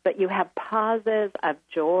 but you have pauses of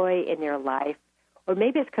joy in your life. Or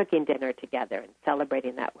maybe it's cooking dinner together and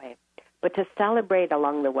celebrating that way. But to celebrate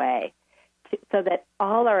along the way so that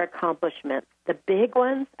all our accomplishments, the big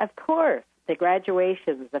ones, of course, the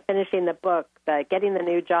graduations, the finishing the book, the getting the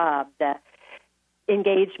new job, the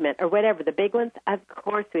engagement, or whatever, the big ones, of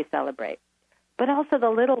course we celebrate. But also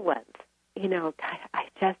the little ones. You know, God, I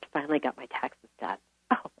just finally got my taxes done.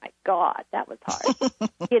 Oh, my God, that was hard.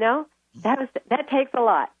 You know, that takes a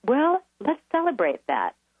lot. Well, let's celebrate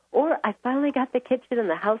that. Or I finally got the kitchen and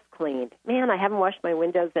the house cleaned. Man, I haven't washed my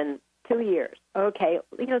windows in 2 years. Okay,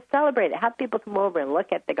 you know, celebrate it. Have people come over and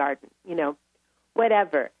look at the garden, you know,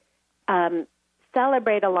 whatever.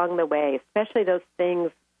 Celebrate along the way, especially those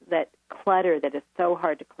things that clutter that is so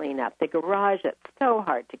hard to clean up, the garage that's so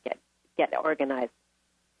hard to get organized,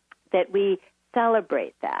 that we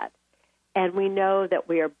celebrate that. And we know that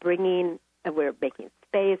we're making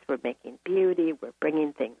space, we're making beauty, we're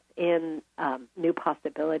bringing things in, new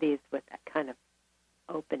possibilities with that kind of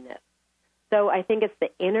openness. So I think it's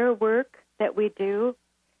the inner work that we do.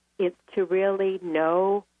 It's to really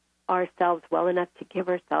know ourselves well enough to give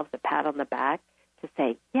ourselves a pat on the back, to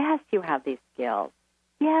say, yes, you have these skills.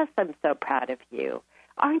 Yes, I'm so proud of you.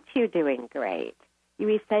 Aren't you doing great?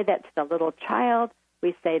 We say that to the little child.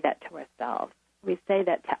 We say that to ourselves. We say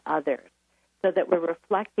that to others, so that we're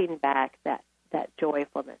reflecting back that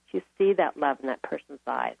joyfulness. You see that love in that person's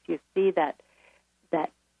eyes. You see that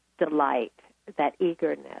delight, that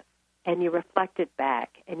eagerness, and you reflect it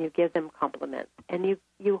back, and you give them compliments, and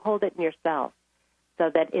you hold it in yourself, so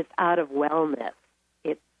that it's out of wellness.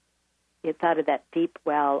 It's out of that deep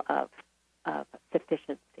well of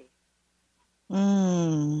sufficiency.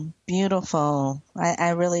 Beautiful.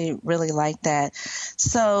 I really, really like that.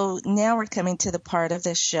 So now we're coming to the part of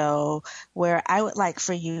the show where I would like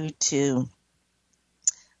for you to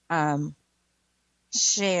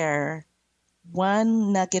share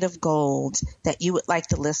one nugget of gold that you would like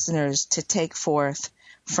the listeners to take forth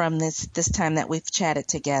from this time that we've chatted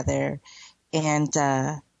together, and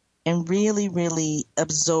really, really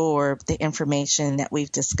absorb the information that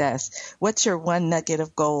we've discussed. What's your one nugget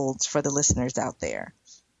of gold for the listeners out there?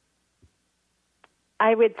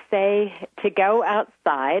 I would say to go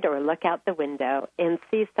outside or look out the window and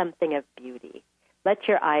see something of beauty. Let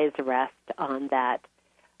your eyes rest on that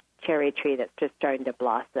cherry tree that's just starting to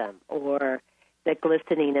blossom, or the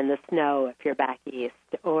glistening in the snow if you're back east,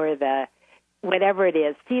 or the whatever it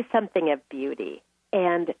is. See something of beauty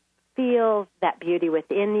and feel that beauty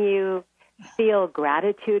within you, feel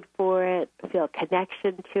gratitude for it, feel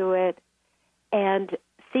connection to it, and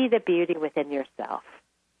see the beauty within yourself.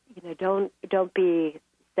 You know, don't be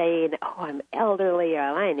saying, oh, I'm elderly, or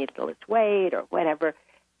I need to lose weight, or whatever.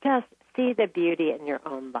 Just see the beauty in your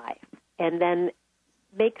own life, and then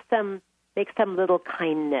make some little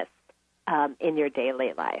kindness in your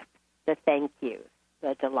daily life. The thank yous,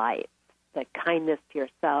 the delights, the kindness to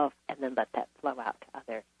yourself, and then let that flow out to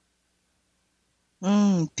others.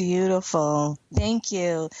 Beautiful. Thank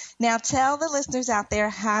you. Now tell the listeners out there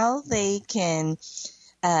how they can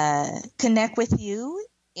connect with you,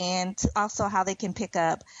 and also how they can pick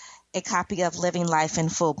up a copy of Living Life in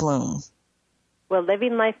Full Bloom. Well,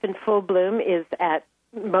 Living Life in Full Bloom is at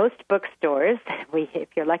most bookstores.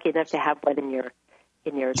 If you're lucky enough to have one in your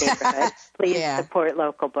neighborhood, please support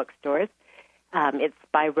local bookstores. It's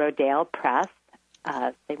by Rodale Press,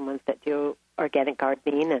 same ones that do organic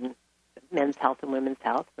gardening and men's health and women's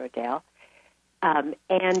health, Rodale. And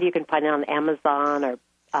you can find it on Amazon or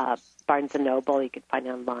Barnes & Noble. You can find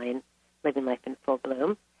it online, Living Life in Full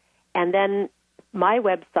Bloom. And then my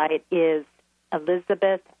website is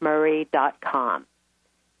ElizabethMurray.com,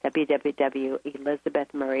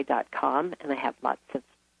 www.elizabethmurray.com, and I have lots of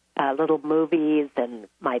little movies and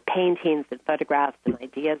my paintings and photographs and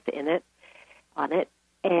ideas on it.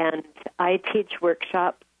 And I teach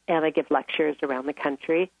workshops and I give lectures around the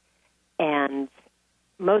country. And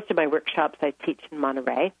most of my workshops I teach in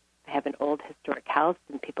Monterey. I have an old historic house,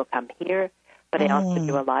 and people come here. But I also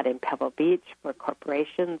do a lot in Pebble Beach for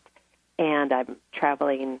corporations, and I'm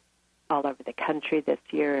traveling all over the country this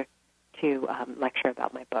year to lecture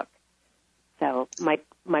about my book. So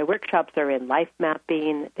my workshops are in life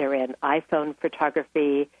mapping, they're in iPhone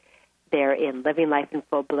photography, they're in living life in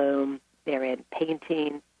full bloom, they're in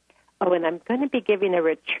painting. Oh, and I'm going to be giving a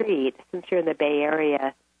retreat, since you're in the Bay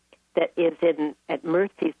Area, that is at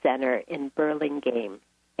Mercy Center in Burlingame.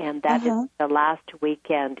 And that is the last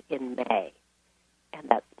weekend in May. And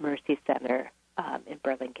that's Mercy Center in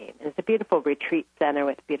Burlingame. And it's a beautiful retreat center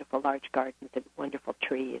with beautiful large gardens and wonderful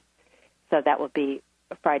trees. So that will be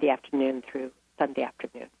Friday afternoon through Sunday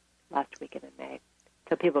afternoon, last weekend in May.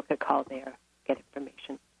 So people could call there, get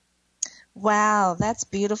information. Wow, that's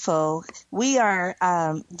beautiful. We are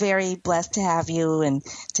very blessed to have you and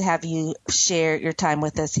to have you share your time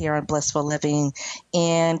with us here on Blissful Living.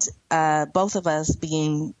 And both of us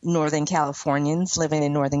being Northern Californians, living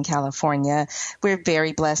in Northern California, we're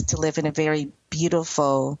very blessed to live in a very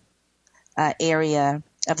beautiful area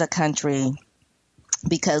of the country,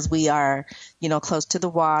 because we are, close to the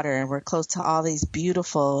water, and we're close to all these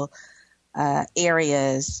beautiful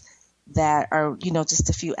areas that are, just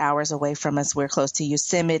a few hours away from us. We're close to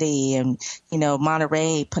Yosemite and,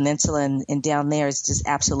 Monterey Peninsula, and down there is just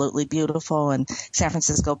absolutely beautiful. And San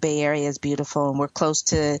Francisco Bay Area is beautiful. And we're close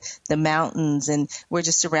to the mountains, and we're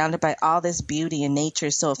just surrounded by all this beauty and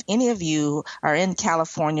nature. So if any of you are in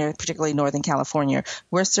California, particularly Northern California,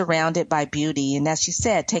 we're surrounded by beauty. And as you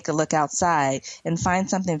said, take a look outside and find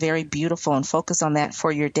something very beautiful and focus on that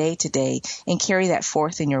for your day to day and carry that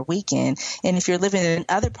forth in your weekend. And if you're living in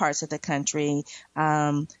other parts of the country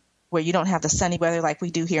where you don't have the sunny weather like we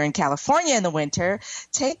do here in California in the winter,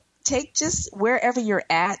 take just wherever you're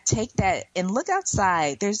at, take that and look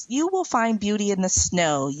outside. You will find beauty in the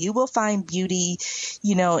snow. You will find beauty,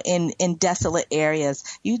 in desolate areas.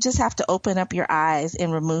 You just have to open up your eyes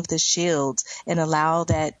and remove the shields and allow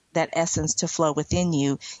that essence to flow within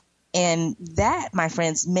you. And that, my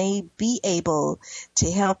friends, may be able to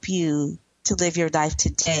help you to live your life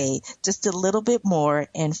today just a little bit more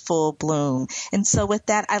in full bloom. And so with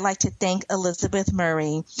that, I'd like to thank Elizabeth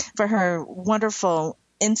Murray for her wonderful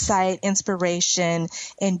insight, inspiration,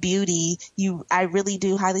 and beauty. I really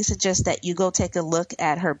do highly suggest that you go take a look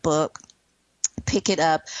at her book. Pick it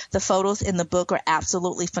up. The photos in the book are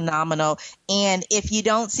absolutely phenomenal. And if you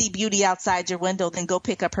don't see beauty outside your window, then go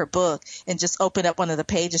pick up her book and just open up one of the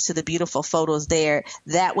pages to the beautiful photos there.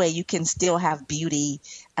 That way you can still have beauty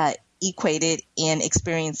equated and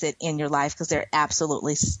experience it in your life, because they're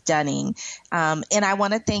absolutely stunning. And I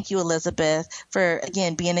want to thank you, Elizabeth, for,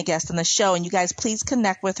 again, being a guest on the show. And you guys, please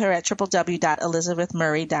connect with her at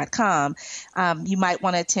www.elizabethmurray.com. You might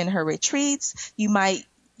want to attend her retreats. You might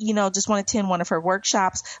just want to attend one of her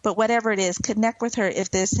workshops, but whatever it is, connect with her if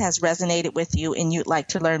this has resonated with you and you'd like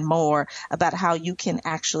to learn more about how you can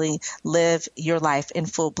actually live your life in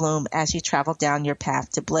full bloom as you travel down your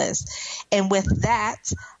path to bliss. And with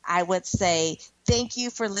that, I would say thank you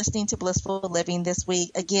for listening to Blissful Living this week.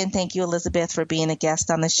 Again, thank you, Elizabeth, for being a guest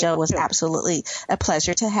on the show. It was absolutely a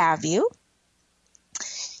pleasure to have you.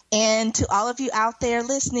 And to all of you out there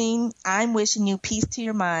listening, I'm wishing you peace to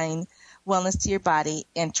your mind, wellness to your body,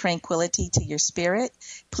 and tranquility to your spirit.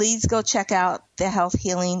 Please go check out the Health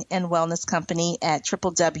Healing and Wellness Company at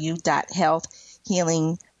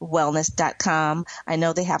www.healthhealingwellness.com. I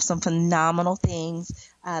know they have some phenomenal things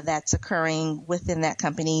that's occurring within that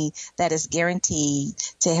company that is guaranteed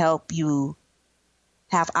to help you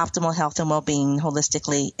have optimal health and well-being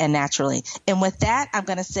holistically and naturally. And with that, I'm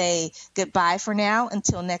going to say goodbye for now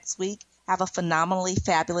until next week. Have a phenomenally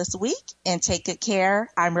fabulous week and take good care.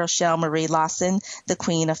 I'm Rochelle Marie Lawson, the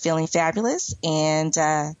Queen of Feeling Fabulous. And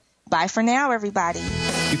bye for now, everybody.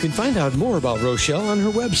 You can find out more about Rochelle on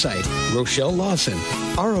her website, Rochelle Lawson,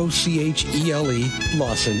 Rochele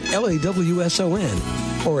Lawson, Lawson,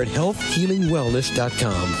 or at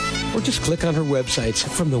healthhealingwellness.com. Or just click on her websites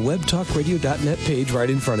from the webtalkradio.net page right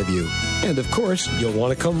in front of you. And of course, you'll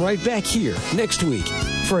want to come right back here next week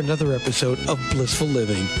for another episode of Blissful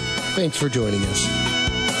Living. Thanks for joining us.